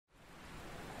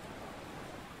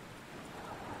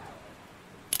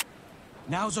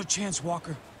Now's our chance,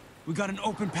 Walker. We got an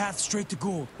open path straight to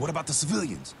Gould. What about the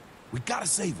civilians? We gotta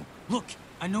save them. Look,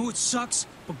 I know it sucks,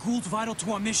 but Gould's vital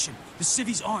to our mission. The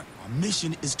civvies aren't. Our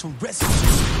mission is to rescue.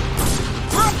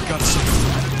 Gotta save them.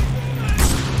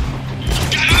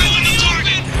 Got eye on the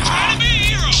target! Trying to be a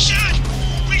hero! Shot!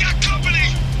 We got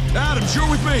company! Adams, you're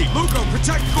with me. Lugo,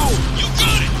 protect Gould. You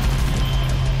got it!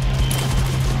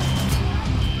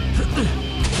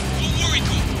 Don't worry,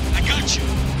 Gould. I got you.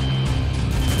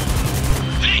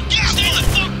 Hey, stay the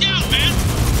fuck down, man!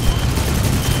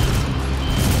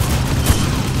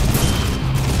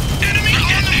 Enemy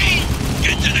on me!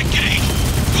 Get to the gate!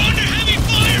 We're under heavy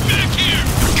fire back here!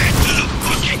 Get to the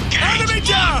fucking gate! Enemy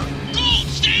down! Gould,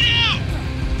 stay down!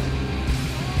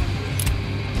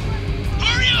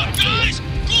 Hurry up, guys!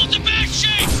 Gould's in bad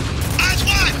shape! Eyes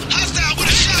wide! Hostile with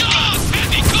a shotgun!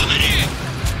 Heavy coming in!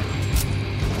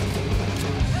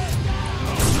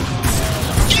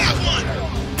 Got one!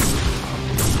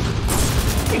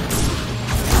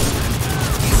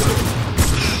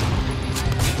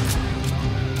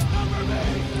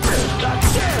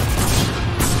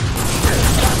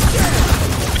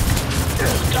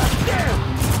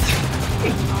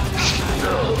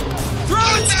 Throw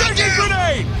a sticking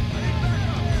grenade!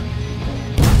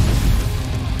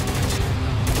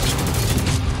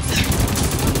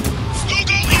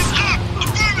 Lugo is up!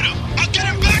 Affirmative! I'll get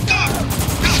him back up!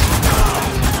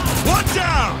 One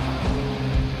down!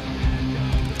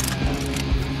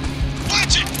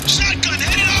 Watch it! Shotgun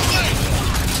headed our way!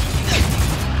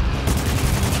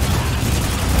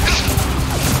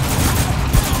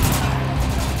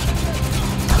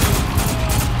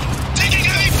 Taking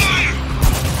heavy fire!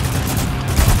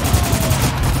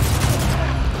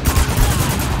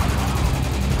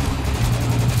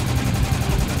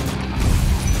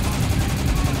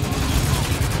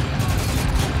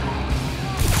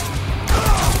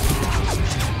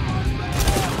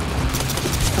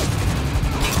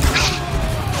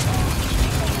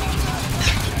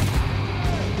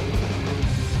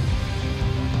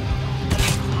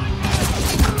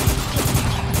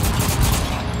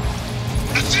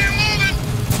 I see him moving!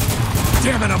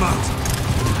 Damn it, I'm out.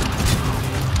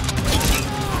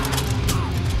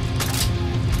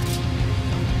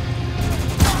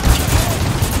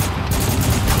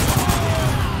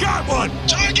 Got one!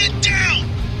 Target down!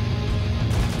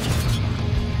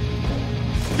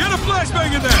 Get a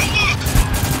flashbang in there! Look!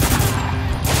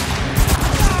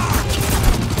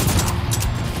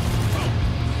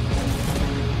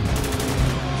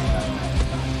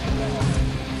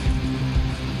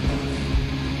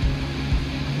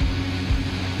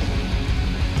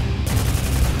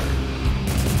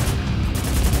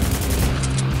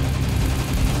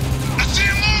 I see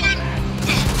him moving!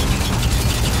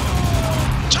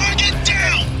 Target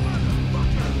down!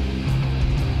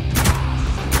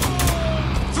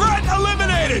 Threat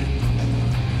eliminated!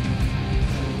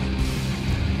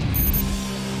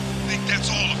 I think that's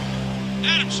all of them.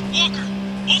 Adams, Walker,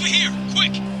 over here,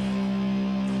 quick!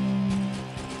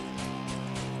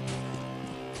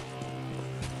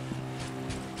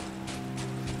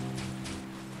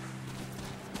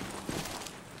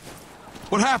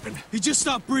 What happened? He just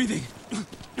stopped breathing.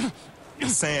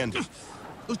 Sand.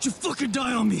 Don't you fucking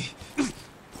die on me.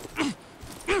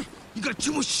 You got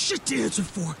too much shit to answer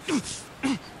for.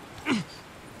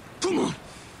 Come on.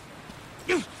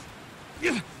 You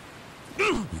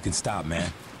can stop,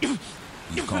 man.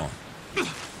 He's gone.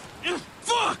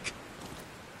 Fuck!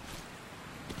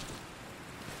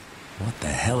 What the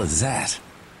hell is that?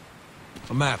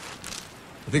 A map.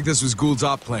 I think this was Gould's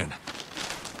op plan.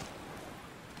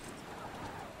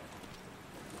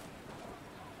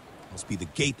 Must be the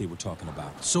gate they were talking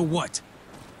about. So what?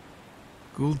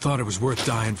 Gould thought it was worth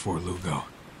dying for, Lugo.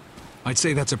 I'd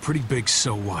say that's a pretty big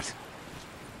so what.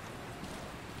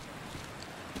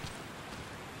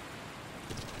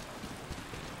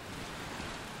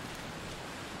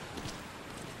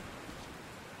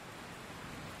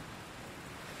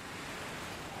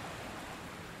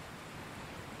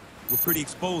 We're pretty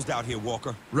exposed out here,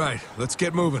 Walker. Right, let's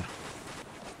get moving.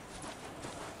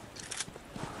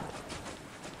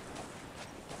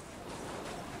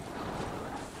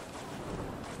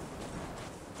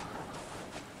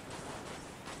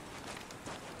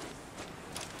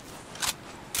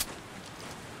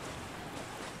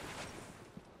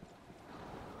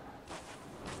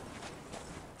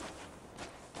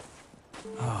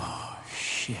 Oh,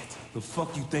 shit. The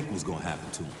fuck you think was gonna happen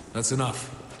to him? That's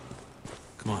enough.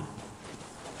 Come on.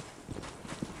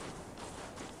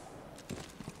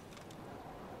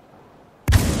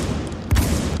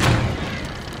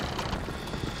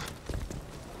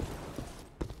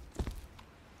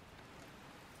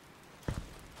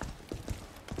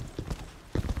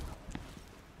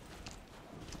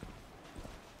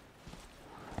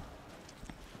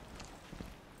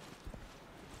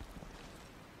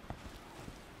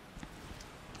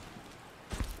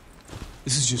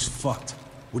 This is just fucked.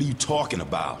 What are you talking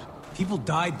about? People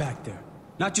died back there.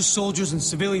 Not just soldiers and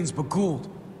civilians, but Gould.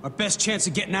 Our best chance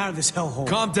of getting out of this hellhole.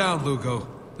 Calm down, Lugo.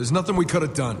 There's nothing we could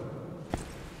have done.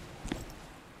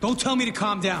 Don't tell me to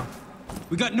calm down.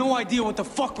 We got no idea what the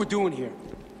fuck we're doing here.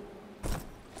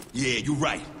 Yeah, you're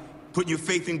right. Putting your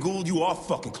faith in Gould, you are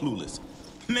fucking clueless.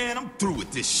 Man, I'm through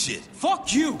with this shit.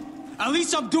 Fuck you! At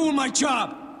least I'm doing my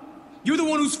job. You're the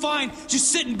one who's fine,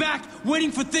 just sitting back,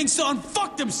 waiting for things to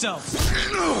unfuck themselves.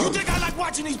 You think I like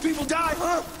watching these people die,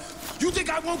 huh? You think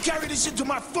I won't carry this shit to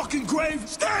my fucking grave?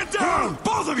 Stand down!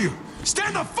 Both of you!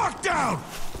 Stand the fuck down!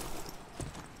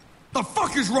 The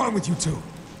fuck is wrong with you two?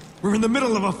 We're in the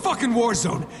middle of a fucking war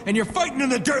zone, and you're fighting in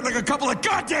the dirt like a couple of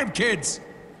goddamn kids!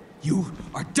 You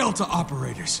are Delta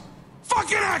operators.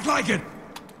 Fucking act like it!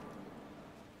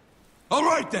 All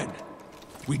right then.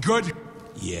 We good?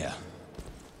 Yeah.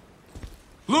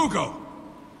 Lugo!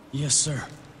 Yes, sir.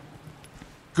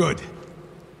 Good.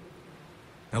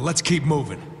 Now let's keep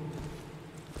moving.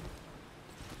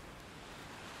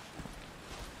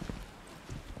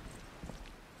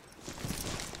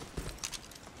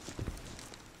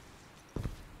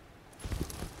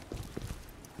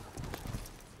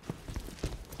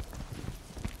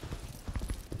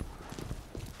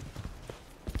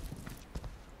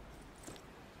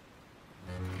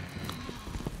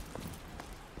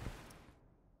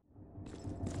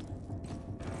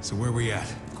 So where we at?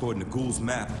 According to Gould's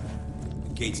map,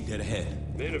 the gate's dead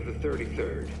ahead. Men of the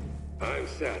 33rd, I'm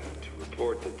saddened to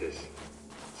report that this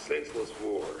senseless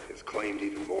war has claimed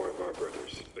even more of our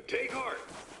brothers. But take heart,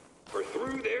 for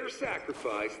through their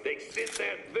sacrifice, they sent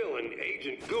that villain,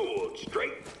 Agent Gould,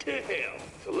 straight to hell.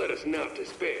 So let us not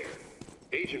despair.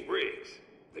 Agent Riggs,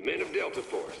 the men of Delta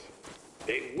Force,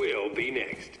 they will be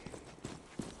next.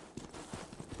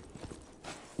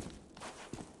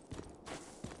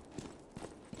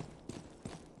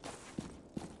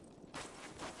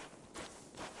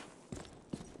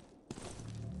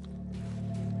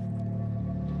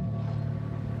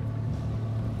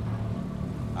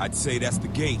 I'd say that's the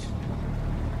gate.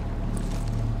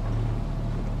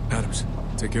 Adams,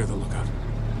 take care of the lookout.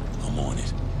 I'm on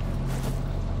it.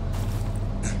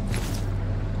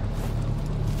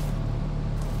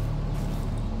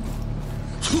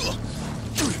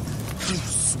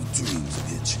 Sweet dreams,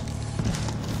 bitch.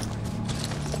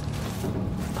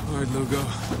 All right, Lugo.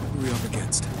 Who are we up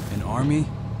against? An army?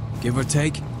 Give or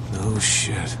take? No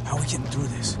shit. How are we getting through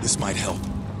this? This might help.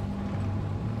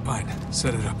 Fine,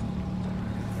 set it up.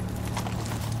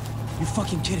 You're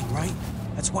fucking kidding, right?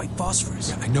 That's white phosphorus.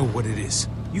 Yeah, I know what it is.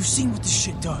 You've seen what this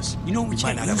shit does. You know we Might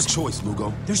can't not have a use it. choice,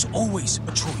 Lugo. There's always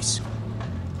a choice.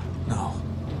 No.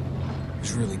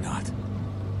 There's really not.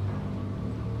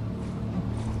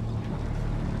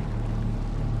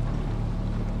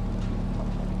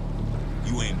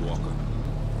 You ain't Walker.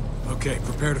 Okay,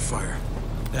 prepare to fire.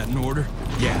 That in order?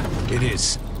 Yeah, it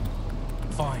is.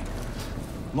 Fine.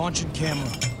 Launching camera.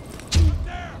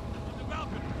 There! On the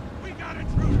balcony! We got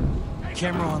intruder!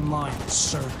 Camera online,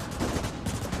 sir.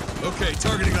 Okay,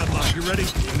 targeting online. You ready?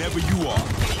 Whenever you are.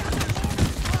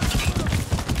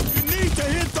 You need to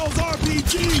hit those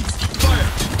RPGs!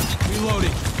 Fire!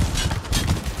 Reloading.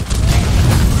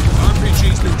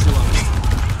 RPG's neutralized.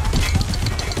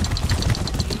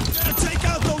 Gotta take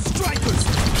out those strikers!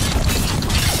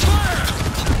 Fire!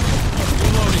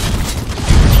 Reloading.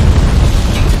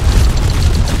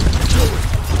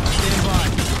 Stand by.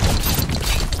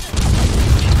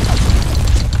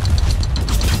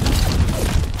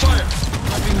 Fire!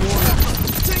 Prepping water.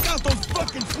 Take out those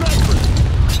fucking snipers!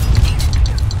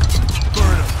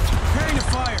 Burn him. Preparing to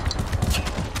fire.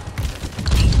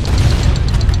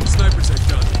 Snipers are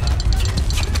done.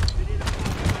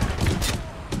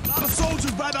 A lot of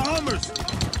soldiers by the Hummers!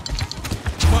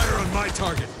 Fire on my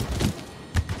target.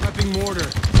 Prepping mortar.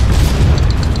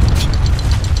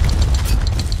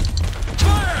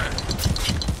 Fire!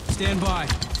 Stand by.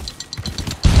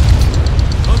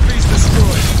 Humvee's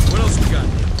destroyed. What else we got?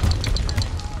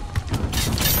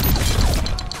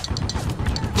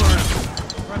 Burn him.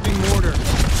 Prepping mortar.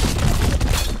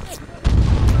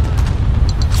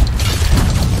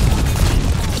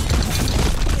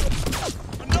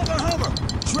 Another Hummer!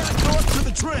 Track north to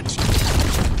the trench!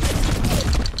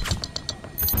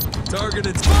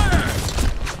 Targeted. Fire!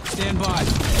 Stand by.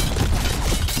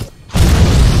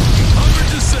 Humver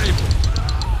disabled.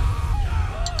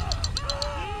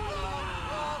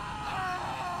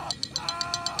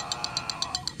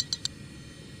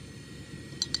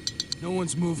 No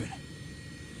one's moving.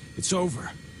 It's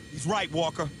over. He's right,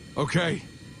 Walker. Okay.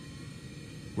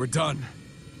 We're done.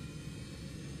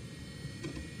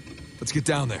 Let's get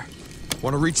down there.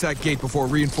 Want to reach that gate before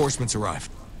reinforcements arrive.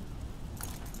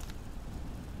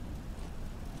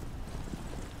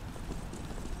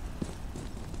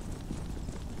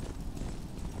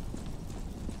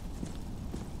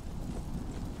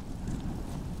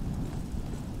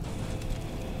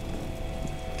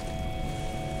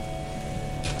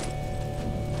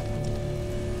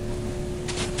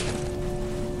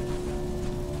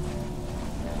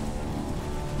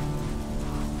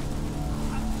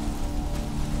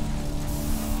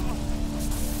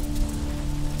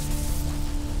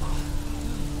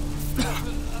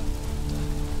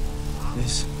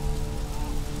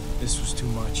 too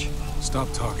much. Stop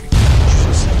talking.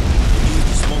 The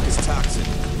smoke is toxic.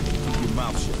 Keep your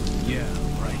mouth shut. Yeah,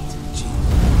 right.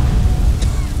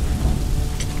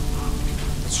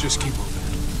 Let's just keep moving.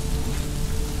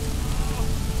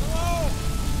 Hello?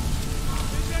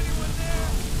 Is anyone there?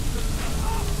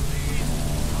 Oh, please.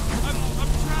 I'm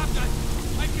trapped.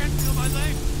 I can't feel my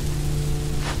leg.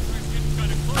 It's getting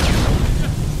kind of close.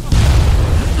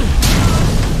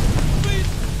 Please,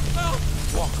 help.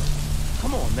 Walker,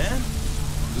 come on, man.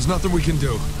 There's nothing we can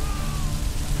do.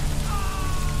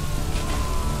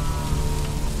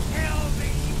 Help me.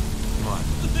 Come on.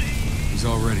 He's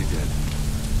already dead.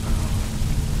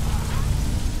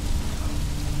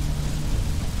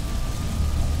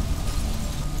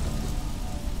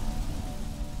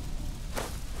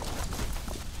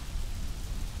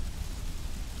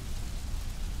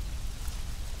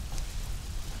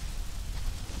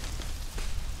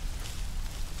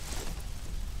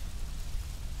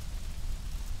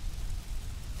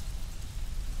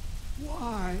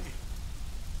 Why?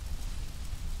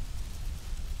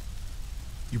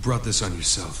 You brought this on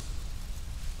yourself.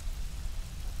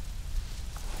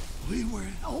 We were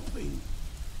helping.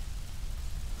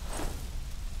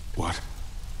 What?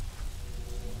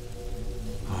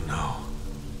 Oh no.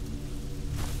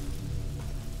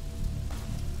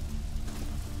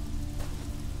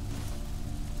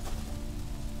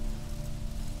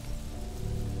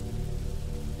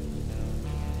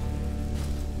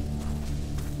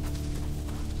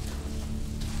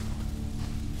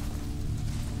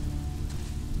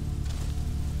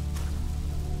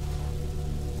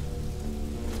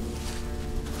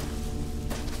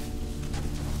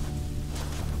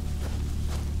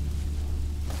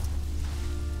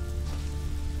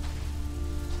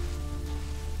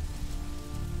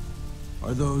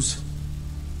 Are those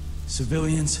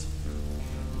civilians?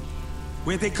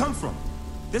 Where'd they come from?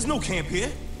 There's no camp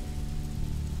here.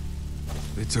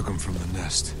 They took him from the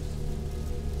nest.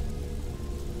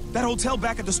 That hotel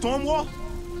back at the storm wall?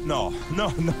 No,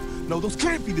 those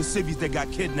can't be the civvies that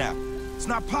got kidnapped. It's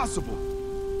not possible.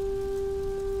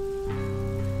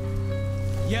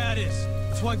 Yeah, it is.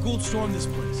 That's why Gould stormed this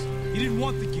place. He didn't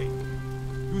want the king.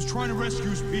 He was trying to rescue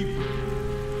his people.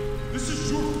 This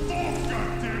is your fault,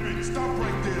 goddammit! Stop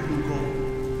right there,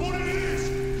 Lugo. But it is!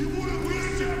 He wouldn't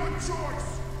listen! Have a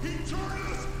choice! He turned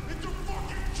us into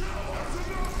fucking killers! That's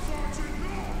enough, Sergeant!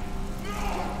 No!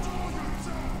 Control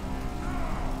yourself!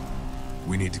 Now!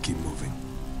 We need to keep moving.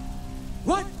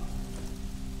 What?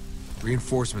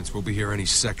 Reinforcements will be here any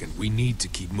second. We need to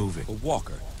keep moving. But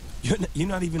Walker, you're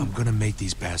not even... I'm gonna make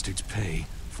these bastards pay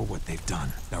for what they've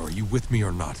done. Now, are you with me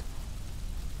or not?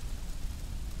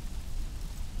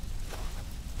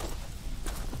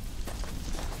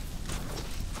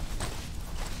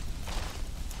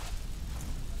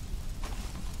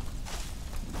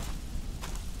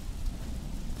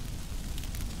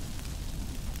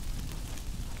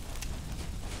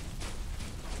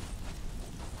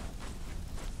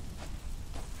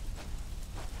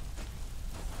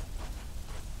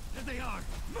 They are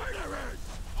murderers!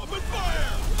 Open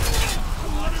fire!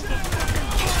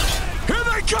 Here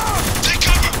they come! Take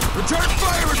cover! Return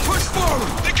fire and push forward!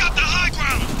 They got the high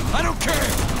ground! I don't care!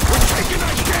 We're taking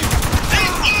that gate!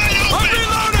 They're wide I'm open!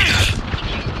 reloading!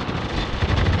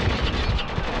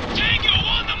 Tango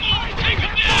on the move! Take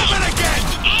him down! Move it again!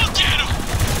 I'll get him!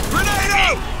 Grenade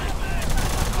out!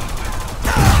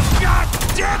 Oh, God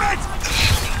damn it!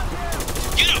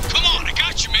 Get up, come on, I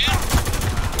got you, man!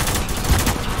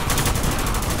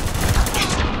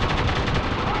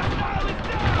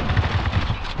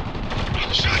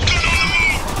 Shotgun on the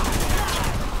move!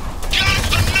 Got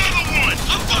another one!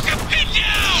 I'm fucking pinned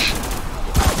down!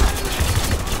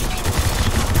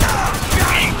 Oh,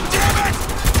 God damn it!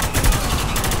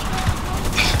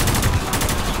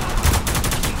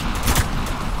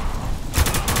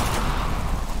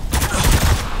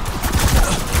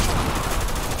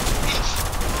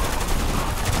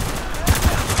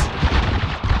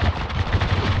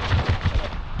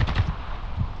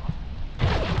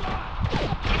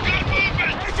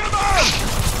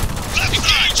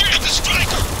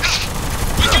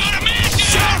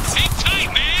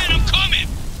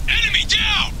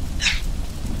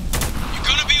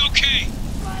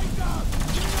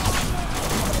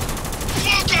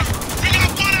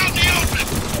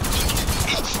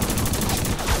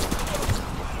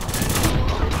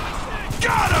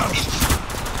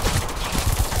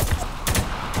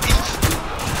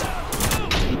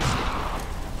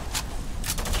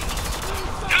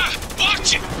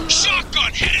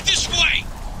 Shotgun headed this way!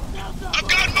 I've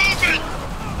got movement!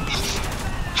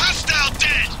 Hostile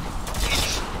dead!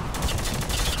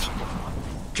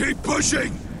 Keep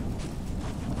pushing!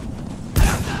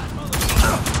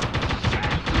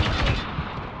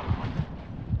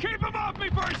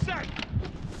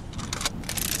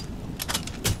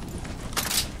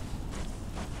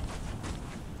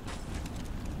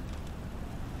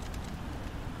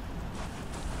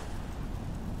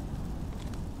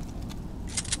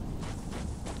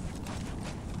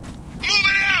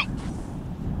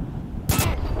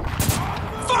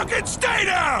 Fucking stay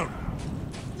down!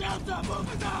 Delta,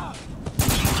 move it up!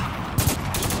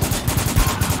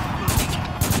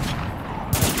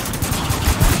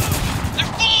 They're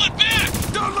falling back!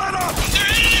 Don't let up! They're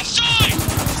headed inside!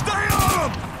 Stay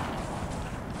on them!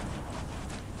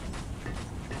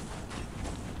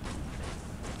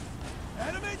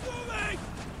 Enemies moving!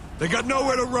 They got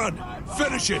nowhere to run.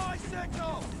 Finish it!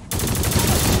 Signal!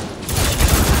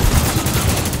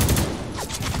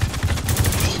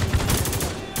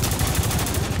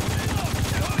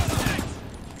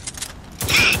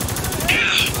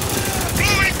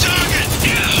 Moving target!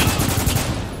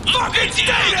 Fucking stay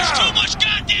There's down! too much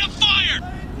goddamn fire!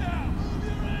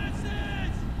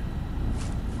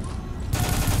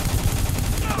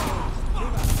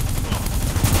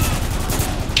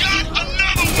 Got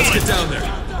another one! Let's get down there.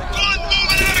 One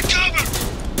moving out of cover!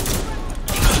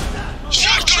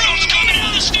 Shot drones coming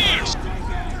down the stairs!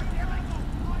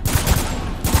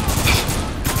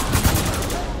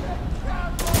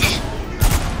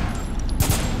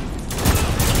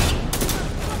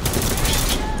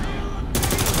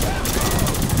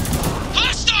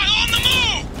 Hostile on the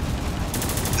move!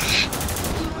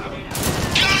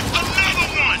 Got another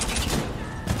one!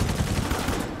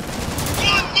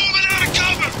 One moving out of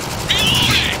cover!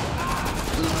 Reloading!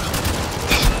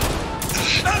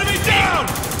 Enemy down!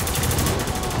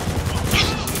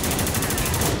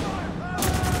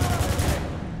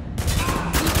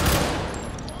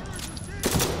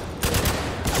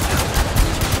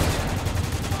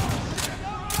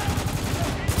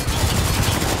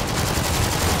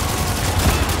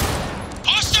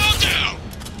 Hostile down!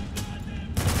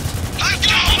 I've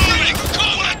got moving!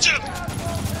 Collect him!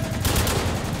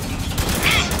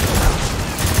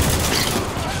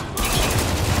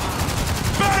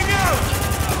 Bang out!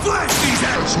 Flash these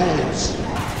assholes!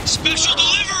 Special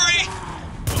delivery!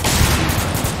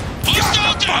 Got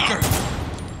Hostile the down! fucker!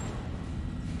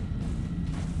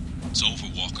 It's over,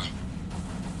 Walker.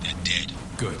 They're dead.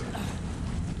 Good.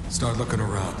 Start looking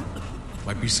around.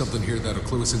 Might be something here that'll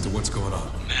clue us into what's going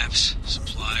on. Maps,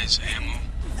 supplies, ammo.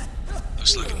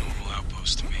 Looks like a normal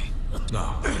outpost to me.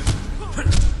 No.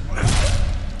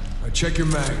 Check your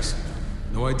mags.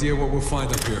 No idea what we'll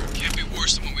find up here. Can't be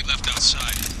worse than what we left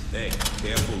outside. Hey,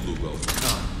 careful, Lugo.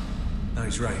 No,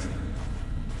 he's right.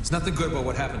 There's nothing good about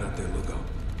what happened out there, Lugo.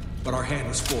 But our hand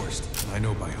was forced, and I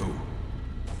know by who.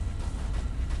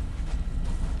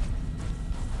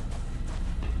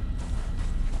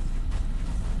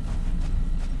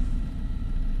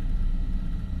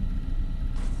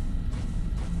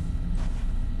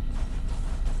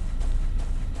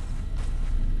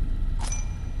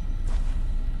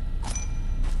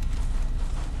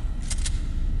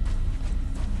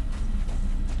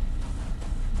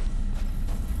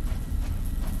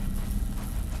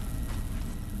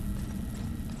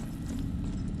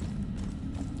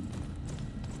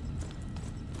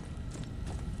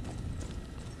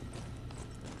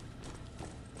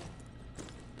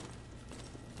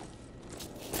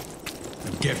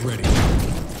 Get ready.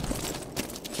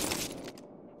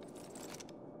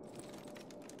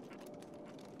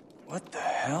 What the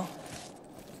hell?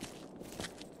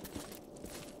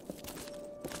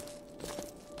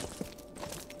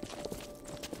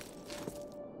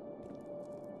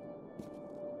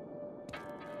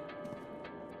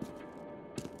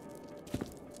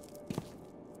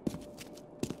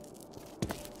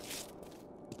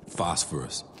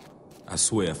 Phosphorus. I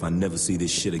swear if I never see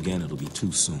this shit again, it'll be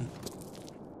too soon.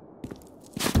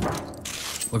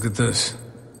 Look at this.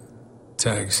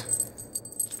 Tags.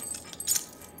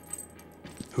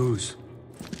 Whose?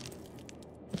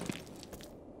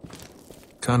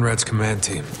 Conrad's command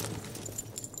team.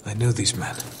 I knew these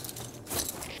men.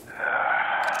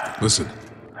 Listen,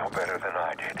 No better than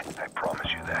I did. I promise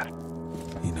you that.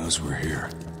 he knows we're here.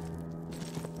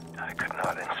 I could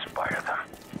not inspire them.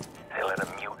 They let a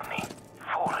mutiny.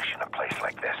 Foolish in a place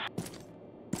like this.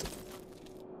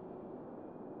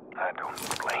 I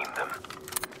don't blame them.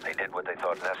 They did what they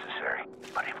thought necessary.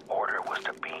 But if order was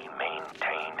to be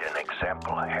maintained, an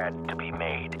example had to be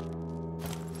made.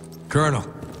 Colonel,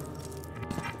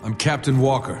 I'm Captain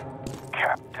Walker.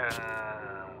 Captain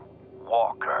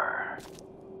Walker.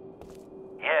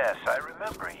 Yes, I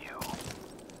remember you.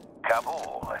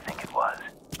 Kabul, I think it was.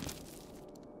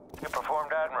 You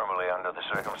performed admirably under the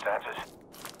circumstances.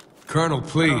 Colonel, I don't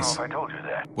know please. if I told you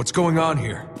that. What's going on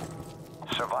here?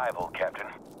 Survival, Captain.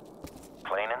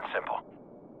 Plain and simple.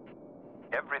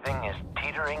 Everything is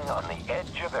teetering on the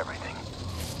edge of everything.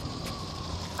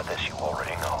 But this you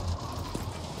already know.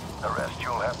 The rest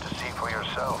you'll have to see for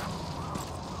yourself.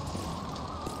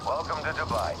 Welcome to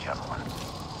Dubai, gentlemen.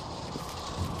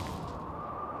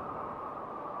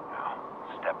 Now,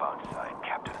 step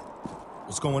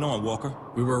What's going on, Walker?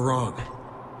 We were wrong.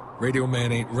 Radio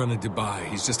Man ain't running Dubai.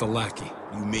 He's just a lackey.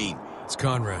 What do you mean? It's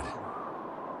Conrad.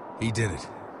 He did it.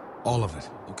 All of it.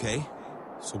 Okay.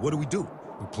 So what do?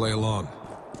 We play along.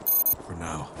 For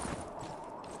now.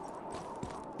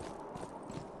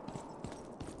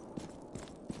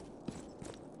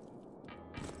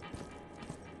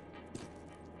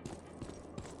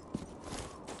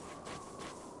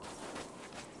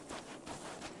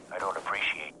 I don't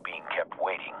appreciate being kept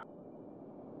waiting.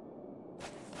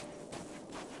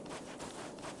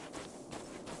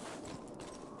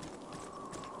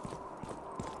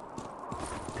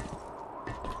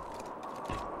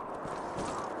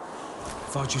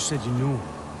 Thought you said you knew him.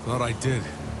 Thought I did.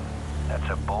 That's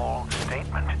a bold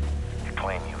statement. You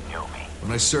claim you knew me.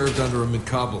 When I served under him in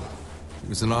Kabul, he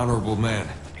was an honorable man.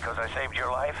 Because I saved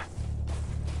your life?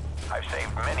 I've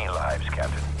saved many lives,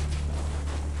 Captain.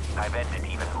 I've ended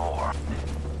even more.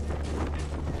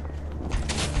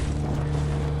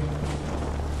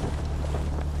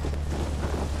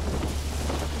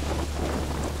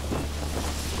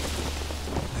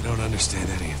 I don't understand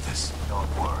any of this. Don't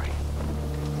worry.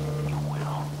 You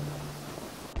will.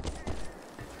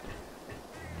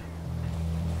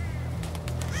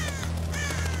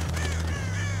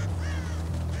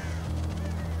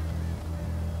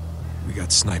 We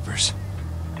got snipers.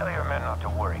 Tell your men not to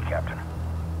worry, Captain.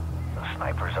 The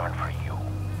snipers aren't for you.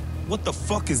 What the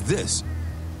fuck is this?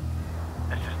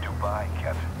 This is Dubai,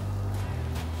 Captain.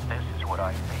 This is what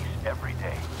I face every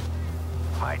day.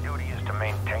 My duty is to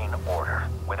maintain order.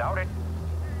 Without it,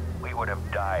 we would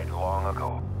have died long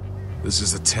ago. This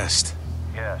is a test.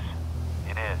 Yes,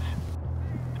 it is.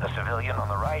 The civilian on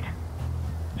the right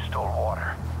stole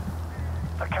water.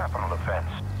 A capital offense.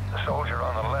 The soldier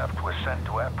on the left was sent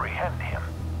to apprehend him,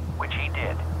 which he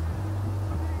did.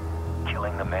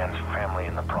 Killing the man's family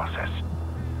in the process.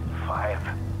 5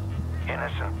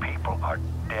 innocent people are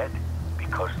dead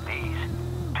because these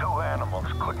 2 animals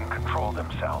couldn't control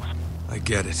themselves. I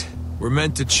get it. We're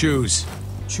meant to choose.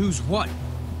 Choose what?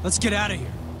 Let's get out of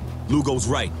here. Lugo's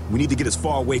right. We need to get as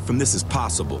far away from this as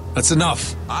possible. That's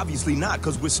enough. Obviously not,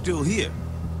 because we're still here.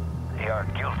 They are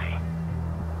guilty.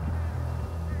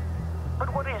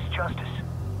 But what is justice?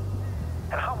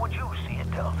 And how would you see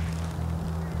it done?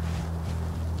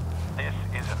 This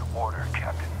is an order,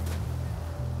 Captain.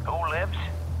 Who lives?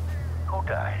 Who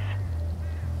dies?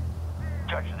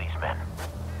 Judge these men.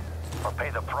 Or pay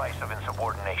the price of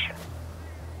insubordination.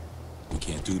 We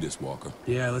can't do this, Walker.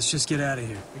 Yeah, let's just get out of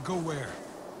here. And go where?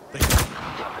 Not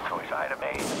the choice I'd have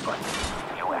made, but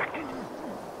you acted.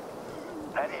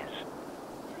 That is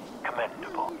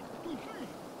commendable.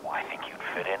 Well, I think you'd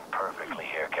fit in perfectly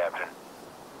here, Captain.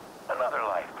 Another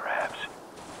life, perhaps.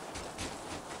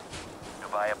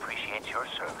 Dubai appreciates your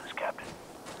service, Captain.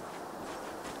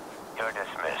 You're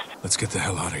dismissed. Let's get the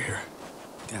hell out of here.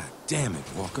 God damn it,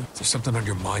 Walker. Is there something on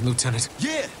your mind, Lieutenant?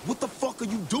 Yeah, what the fuck are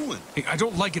you doing? Hey, I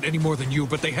don't like it any more than you,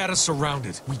 but they had us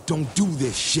surrounded. We don't do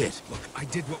this shit. Look, I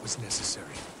did what was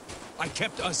necessary. I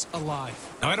kept us alive.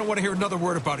 Now, I don't want to hear another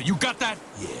word about it. You got that?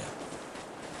 Yeah.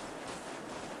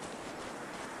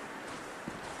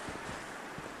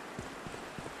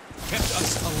 Kept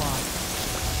us alive.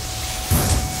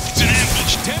 It's an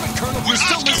ambush. Damn it, Colonel, you're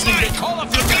still Oscar listening. right. They call up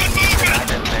your Gun moving.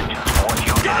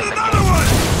 Got another one!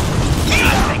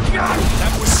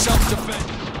 That was self-defense.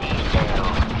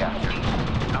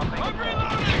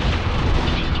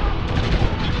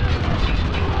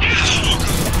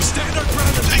 We stand our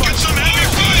ground and Taking fight. some heavy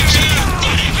fire here.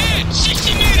 Dead ahead.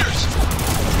 60 meters.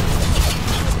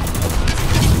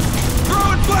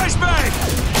 Throwing flashbang!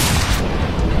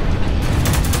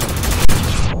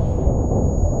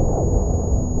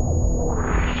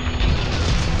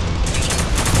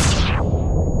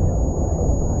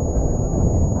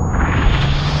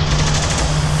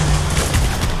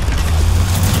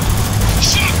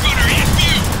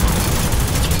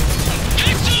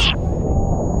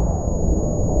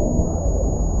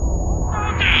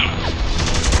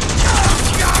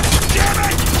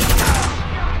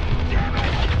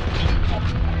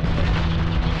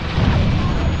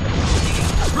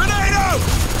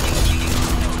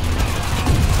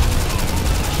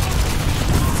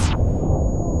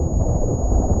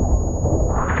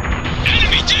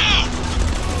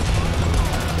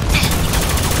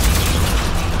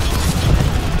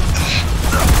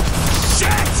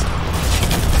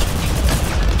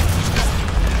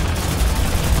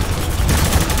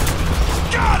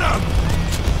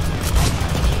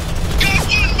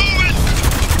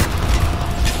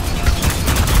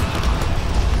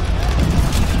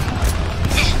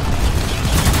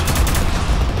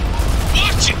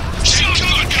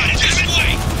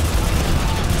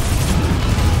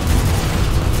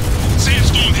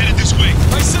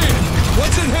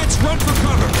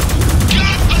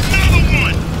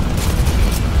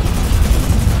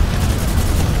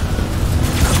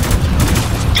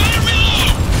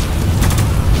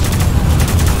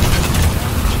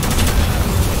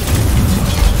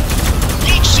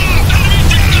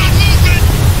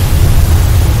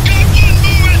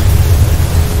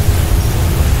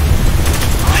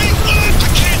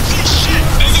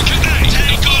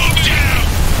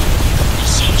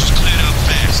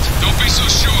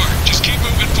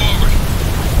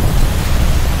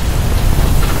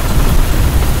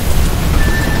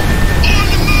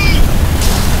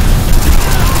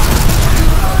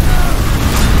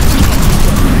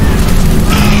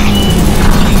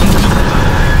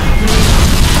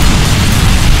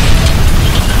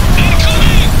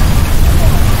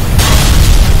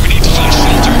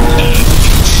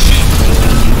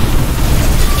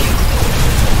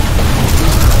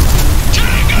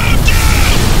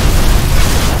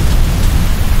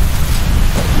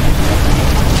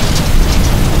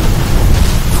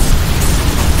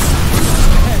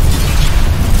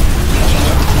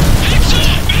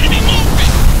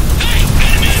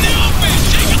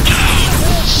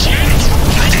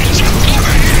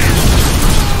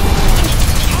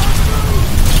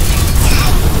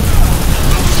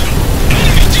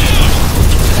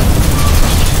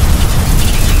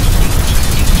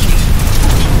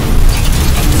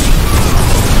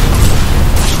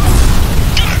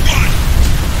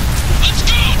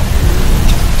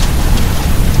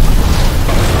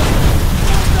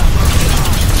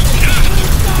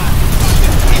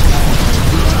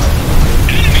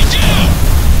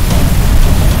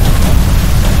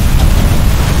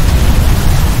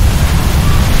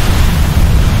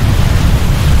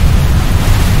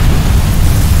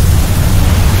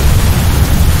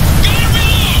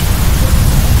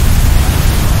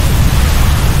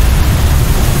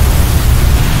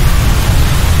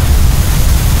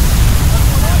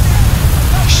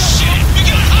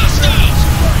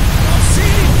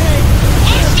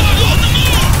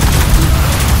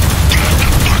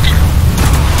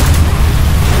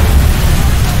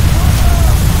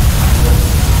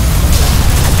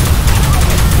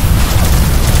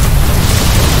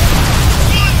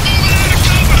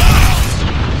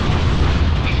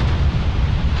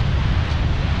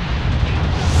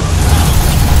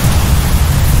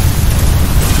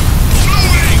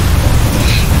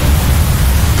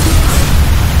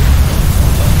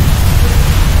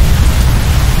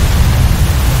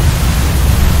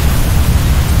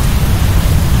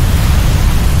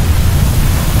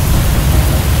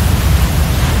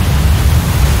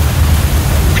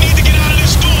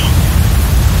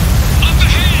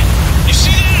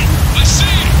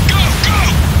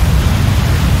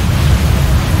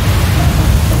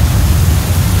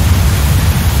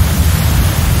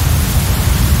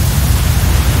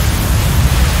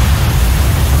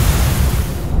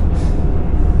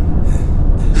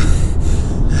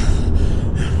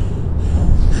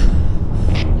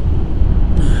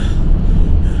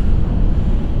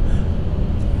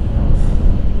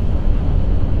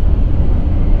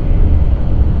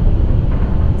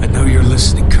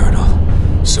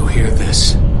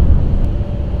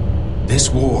 This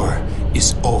war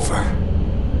is over.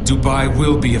 Dubai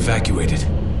will be evacuated.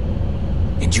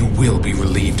 And you will be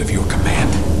relieved of your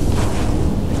command.